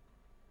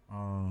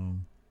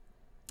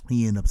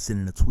 he ended up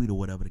sending a tweet or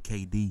whatever to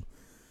KD.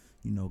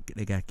 You know,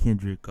 they got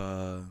Kendrick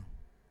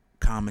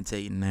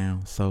commentating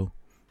now, so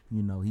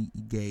you know he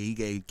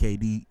gave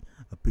KD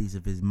a piece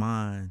of his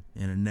mind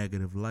in a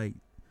negative light.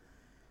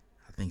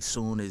 I think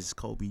soon as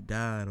Kobe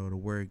died or the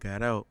word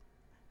got out,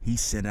 he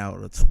sent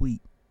out a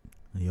tweet.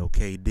 Yo,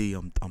 KD,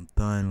 I'm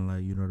done.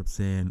 Like, you know what I'm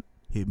saying?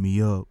 Hit me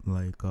up.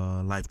 Like,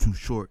 life too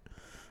short,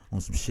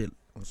 on some shit,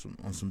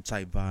 on some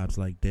type vibes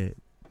like that.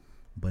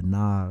 But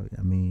nah,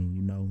 I mean,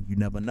 you know, you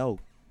never know.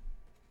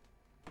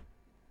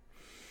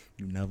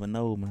 You never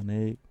know, my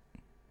nigga.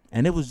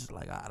 And it was just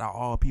like, out of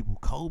all people,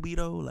 Kobe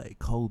though, like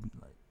Kobe,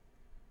 like,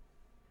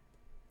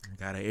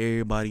 out of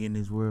everybody in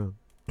this world,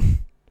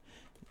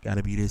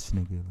 gotta be this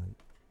nigga. Like,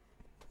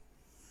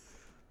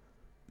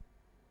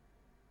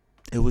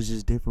 it was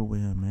just different with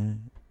him,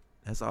 man.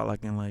 That's all I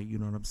can, like, you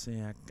know what I'm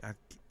saying?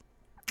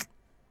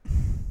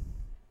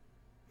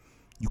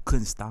 You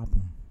couldn't stop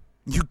him.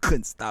 You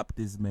couldn't stop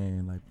this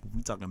man. Like,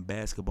 we talking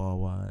basketball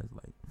wise,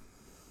 like,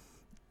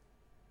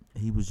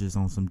 he was just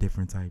on some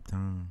different type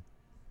time.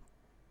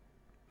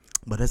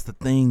 But that's the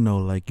thing though,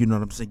 like, you know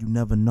what I'm saying? You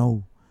never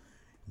know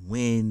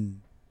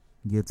when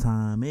your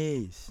time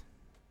is.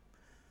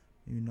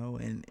 You know,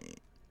 and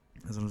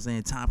that's what I'm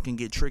saying. Time can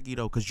get tricky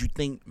though, cause you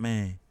think,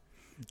 man,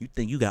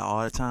 you got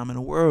all the time in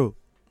the world.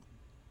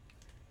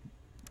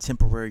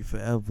 Temporary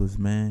forevers,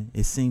 man.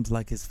 It seems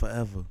like it's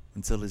forever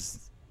until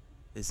it's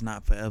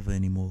not forever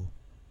anymore.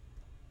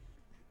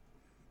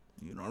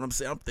 You know what I'm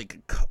saying? I'm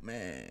thinking,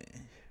 man,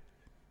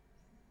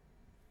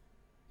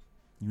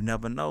 you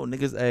never know,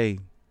 niggas. Hey,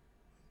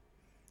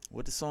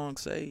 what the song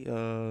say?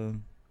 A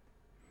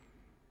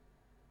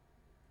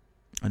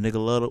nigga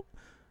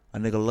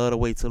love to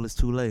wait till it's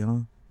too late,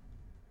 huh?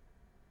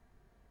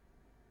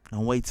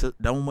 Don't wait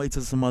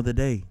till some other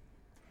day.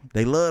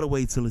 They love to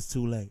wait till it's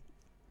too late.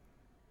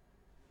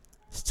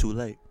 It's too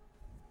late.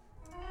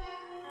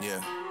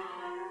 Yeah.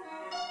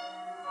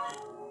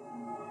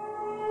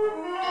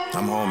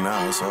 I'm home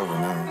now. It's over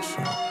now.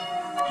 Sure.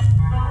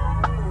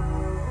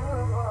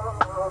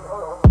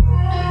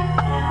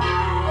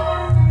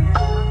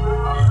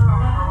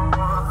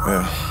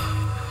 Yeah.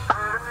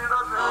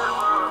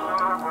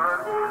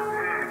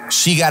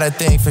 She got a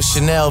thing for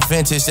Chanel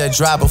vintage that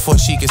dropped before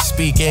she could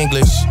speak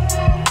English.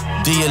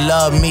 Do you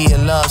love me or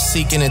love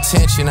seeking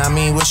attention? I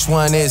mean, which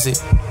one is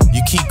it?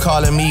 You keep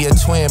calling me a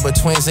twin, but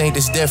twins ain't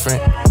this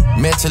different.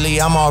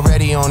 Mentally, I'm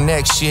already on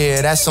next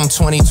year. That's some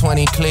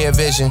 2020 clear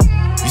vision.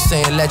 You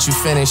saying let you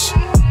finish,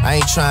 I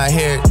ain't trying to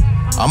hear it.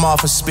 I'm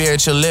off of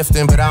spiritual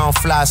lifting, but I don't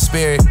fly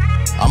spirit.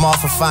 I'm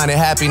off of finding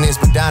happiness,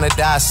 but down to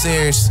die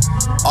serious.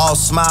 All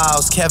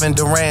smiles, Kevin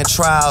Durant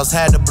trials.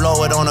 Had to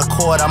blow it on a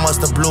court, I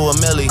must have blew a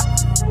milli.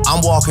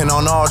 I'm walking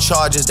on all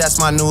charges, that's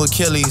my new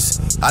Achilles.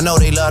 I know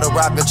they love to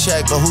rock the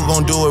check, but who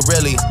gon' do it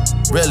really?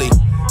 Really?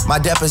 My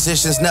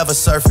depositions never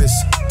surface.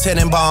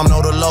 Tenenbaum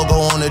know the logo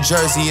on the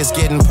jersey is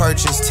getting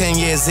purchased. 10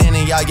 years in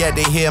and y'all yet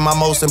to hear my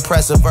most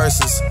impressive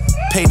verses.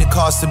 Paid the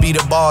cost to be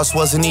the boss,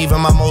 wasn't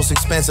even my most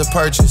expensive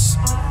purchase.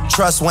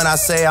 Trust when I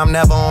say I'm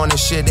never on the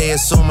shit they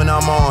assuming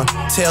I'm on.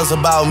 Tales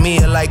about me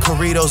are like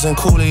Corritos and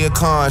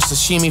Culiacán.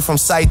 Sashimi from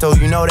Saito,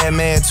 you know that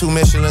man, 2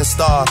 Michelin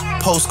star.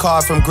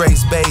 Postcard from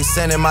Grace Bay,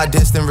 sending my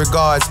distant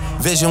regards.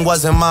 Vision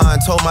wasn't mine,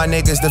 told my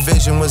niggas the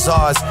vision was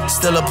ours.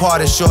 Still a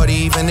part of shorty,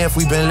 even if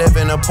we been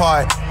living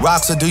apart.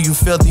 Rocks will do you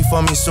filthy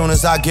for me soon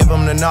as I give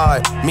him the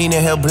nod.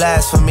 Meaning he'll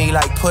blast for me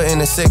like putting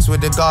the 6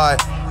 with the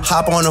guard.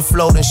 Hop on the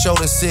float and show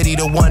the city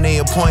the one they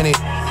appointed.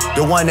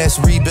 The one that's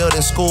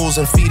rebuilding schools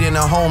and feeding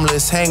the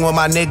homeless. Hang with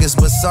my niggas,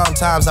 but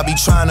sometimes I be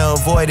trying to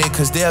avoid it,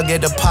 cause they'll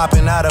get to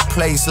popping out of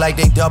place like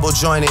they double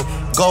jointed.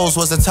 Goals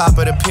was the top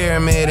of the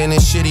pyramid in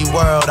this shitty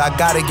world. I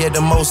gotta get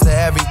the most of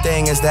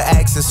everything as the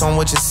axis on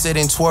which it's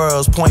sitting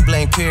twirls. Point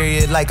blank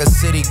period like a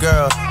city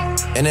girl.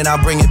 And then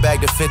I bring it back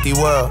to 50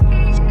 world.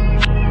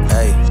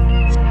 Hey.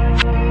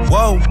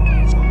 Whoa.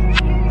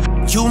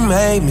 You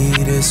made me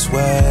this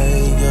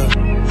way, yeah.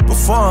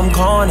 Before I'm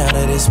gone out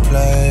of this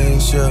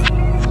place,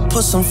 yeah.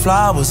 Put some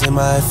flowers in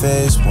my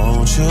face,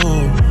 won't you?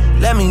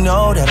 Let me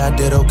know that I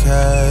did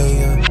okay,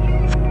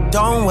 yeah.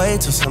 Don't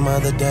wait till some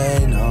other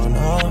day, no,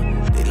 no.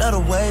 They let her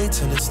wait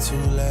till it's too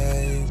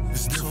late.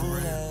 It's too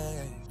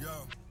late.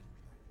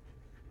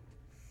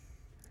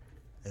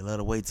 They let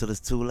her wait till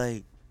it's too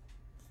late.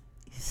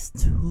 It's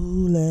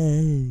too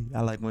late.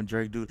 I like when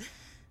Drake do.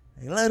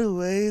 They let her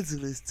wait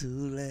till it's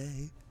too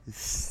late.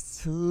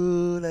 It's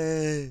too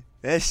late.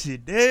 That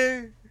shit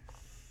there.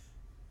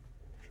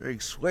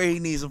 Drake swear he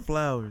needs some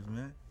flowers,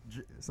 man.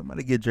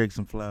 Somebody get Drake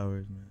some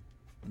flowers, man.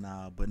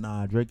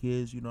 Nah, Drake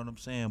is, you know what I'm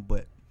saying?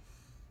 But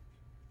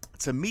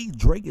to me,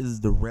 Drake is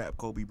the rap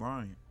Kobe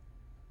Bryant.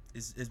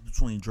 It's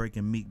between Drake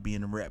and Meek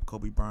being the rap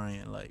Kobe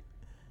Bryant. Like,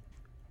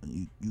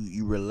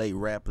 you relate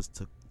rappers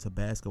to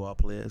basketball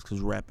players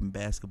because rap and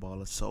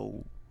basketball are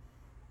so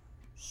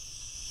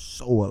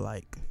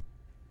alike.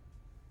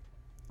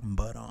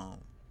 But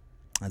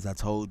as I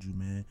told you,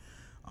 man,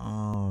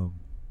 I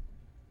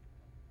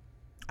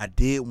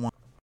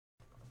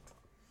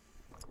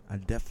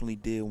definitely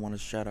did want to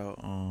shout out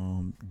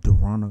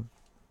Durana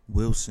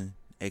Wilson,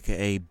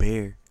 aka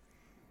Bear,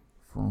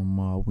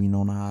 from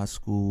Winona High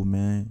School,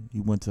 man. He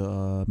went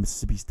to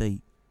Mississippi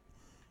State.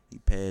 He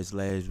passed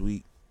last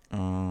week.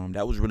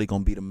 That was really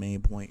gonna be the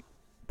main point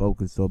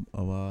focus of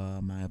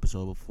my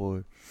episode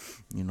before.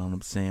 You know what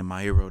I'm saying?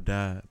 My hero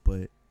died,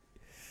 but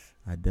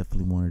I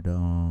definitely wanted to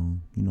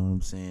you know what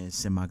I'm saying,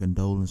 send my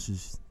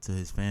condolences to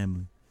his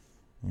family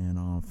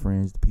and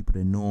friends, the people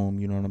that knew him,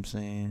 you know what I'm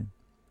saying?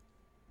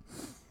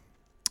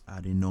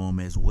 I didn't know him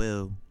as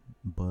well,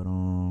 but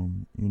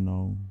you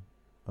know,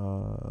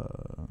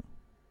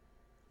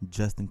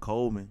 Justin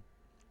Coleman,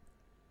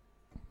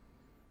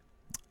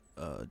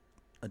 a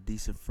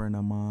decent friend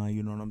of mine,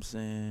 you know what I'm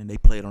saying? They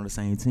played on the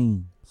same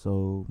team,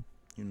 so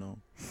you know,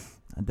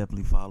 I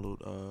definitely followed.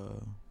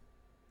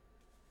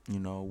 You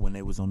know, when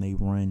they was on their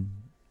run,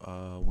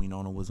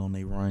 Winona was on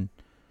their run.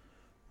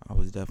 I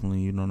was definitely,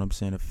 you know what I'm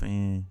saying, a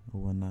fan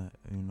or whatnot.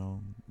 You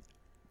know,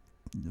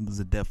 it was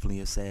definitely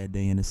a sad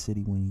day in the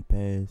city when he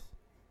passed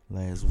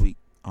last week.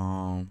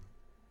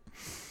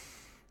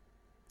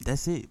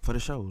 That's it for the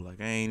show.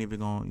 Like, I ain't even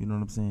gonna, you know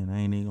what I'm saying, I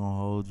ain't even gonna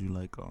hold you.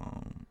 Like,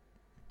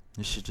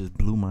 this shit just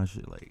blew my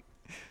shit. Like,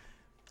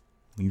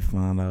 when you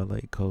found out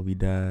like Kobe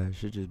died,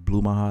 shit just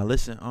blew my heart.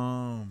 Listen,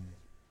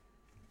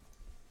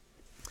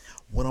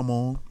 what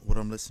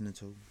I'm listening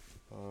to,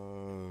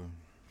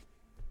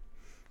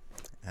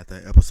 after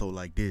an episode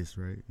like this,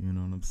 right? You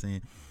know what I'm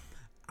saying?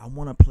 I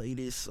want to play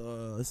this.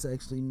 It's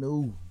actually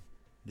new.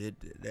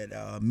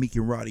 That Meek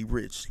and Roddy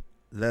Ricch,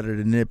 Letter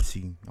to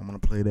Nipsey. I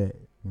want to play that.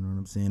 You know what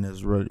I'm saying?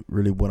 That's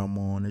really what I'm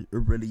on. It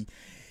really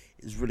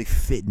is really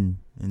fitting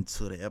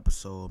into the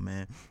episode,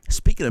 man.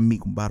 Speaking of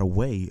Meek, by the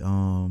way,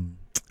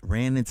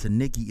 ran into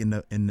Nicki in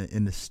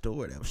the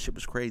store. That shit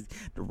was crazy.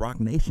 The Rock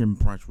Nation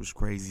brunch was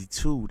crazy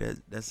too.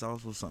 That's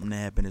also something that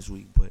happened this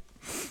week. But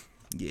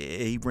yeah,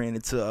 he ran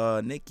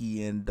into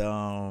Nicki, and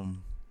I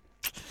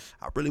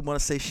really want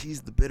to say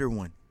she's the bitter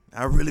one.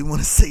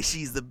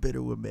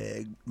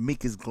 Man.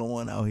 Meek is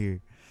glowing out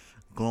here,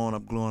 glowing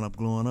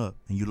up,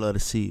 and you love to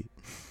see it.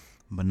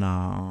 But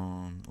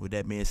nah, with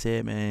that being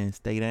said, man,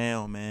 stay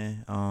down,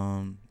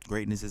 man.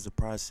 Greatness is a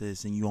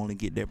process, and you only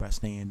get there by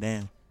staying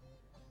down.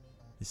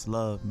 It's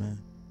love, man.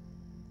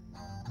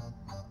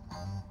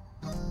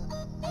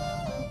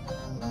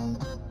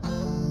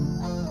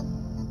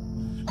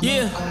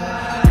 Yeah,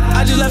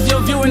 I just left your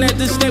viewing at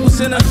the Staples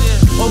Center.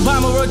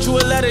 Obama wrote you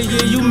a letter,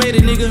 yeah, you made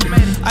it, nigga.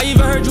 I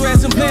even heard you had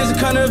some plans to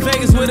come to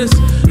Vegas with us.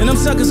 And them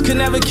suckers could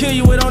never kill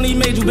you, it only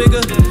made you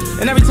bigger.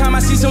 And every time I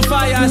see some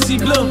fire, I see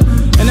blue.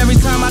 And every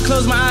time I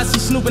close my eyes, see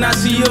Snoop and I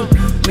see you.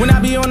 When I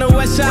be on the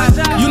west side,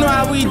 you know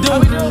how we do.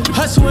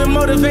 Hustle and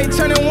motivate,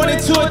 turning 1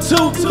 into a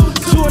 2.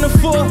 2 and a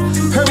 4,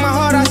 hurt my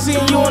heart, I seen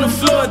you on the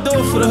floor. Do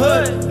it for the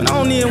hood, and I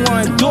don't even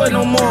wanna do it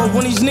no more.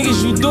 When these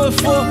niggas you do it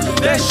for,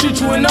 that shoot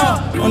you and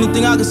all. Only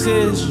thing I can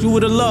say is, you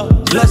would've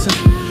loved, blessing.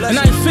 And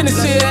I ain't finna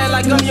say that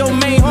like I'm your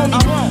main homie.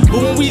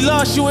 But when we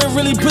lost you, it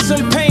really put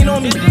some pain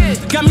on me.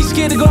 Got me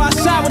scared to go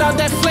outside without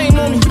that flame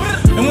on me.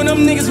 And when them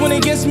niggas went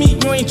against me,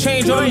 you ain't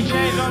changed on me.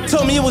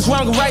 Told me it was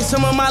wrong to write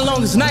some of my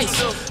longest nights.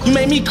 You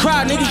made me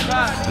cry, nigga.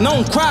 And I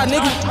don't cry,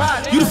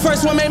 nigga. You the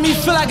first one made me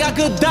feel like I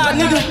could die,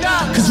 nigga.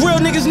 Cause real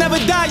niggas never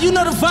die, you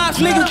know the vibes,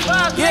 nigga.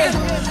 Yeah.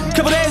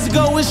 Couple days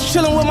ago, was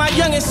chillin' with my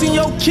youngin', seen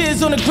your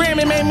kids on the gram,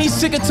 it made me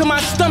sicker to my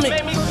stomach.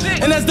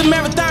 And as the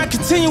marathon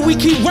continue, we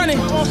keep running.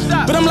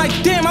 But I'm like,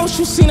 damn, I wish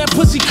you seen that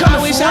pussy coming.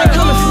 I wish I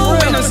coming for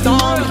real. When the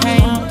storm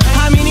came.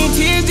 How many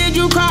tears did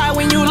you cry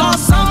when you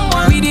lost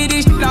someone? We did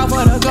this shit off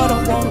of the gutter,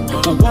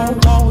 whoa, whoa,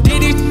 whoa.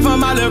 Did this shit for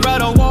my little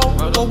brother, whoa,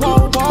 whoa,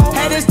 whoa, whoa.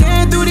 Had to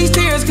stand through these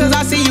tears, cause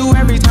I see you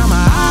every time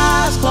my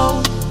eyes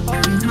close.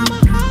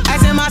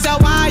 Asking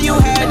myself why you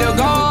had to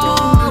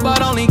go,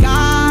 but only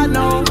God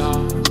knows.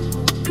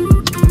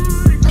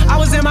 I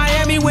was in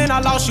Miami when I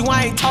lost you,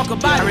 I ain't talk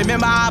about it. I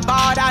remember I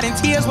bawled out in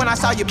tears when I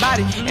saw your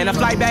body. And the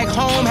flight back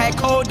home had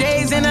cold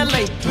days in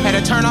LA. Had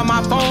to turn on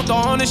my phone, throw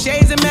on the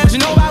shades and manage. You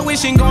know about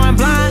wishing going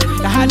blind,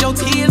 to hide your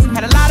tears.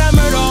 Had a lot of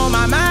murder on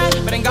my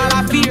mind, but in God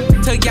I fear.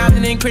 Took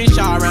Yapton and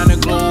Crenshaw around the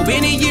globe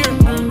in a year.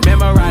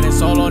 Remember riding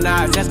solo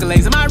knives,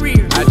 Escalades in my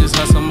rear. I just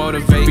hustle,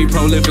 motivate, be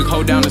prolific,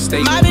 hold down the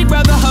state. My big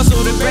brother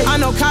hustle the great. I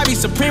know Kyrie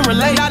Supreme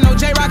relate. I know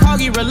J-Rock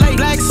Hoggy relate.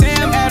 Black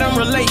Sam, Adam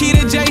relate. Key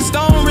to J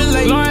Stone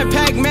relate. Lauren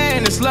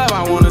Pac-Man, it's love,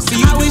 I wanna see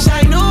you. I wish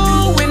I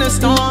knew when the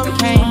storm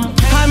came.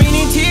 How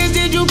many tears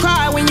did you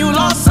cry when you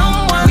lost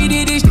someone? We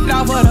did this shit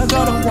off of the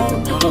gutter,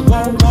 whoa,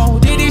 whoa, whoa.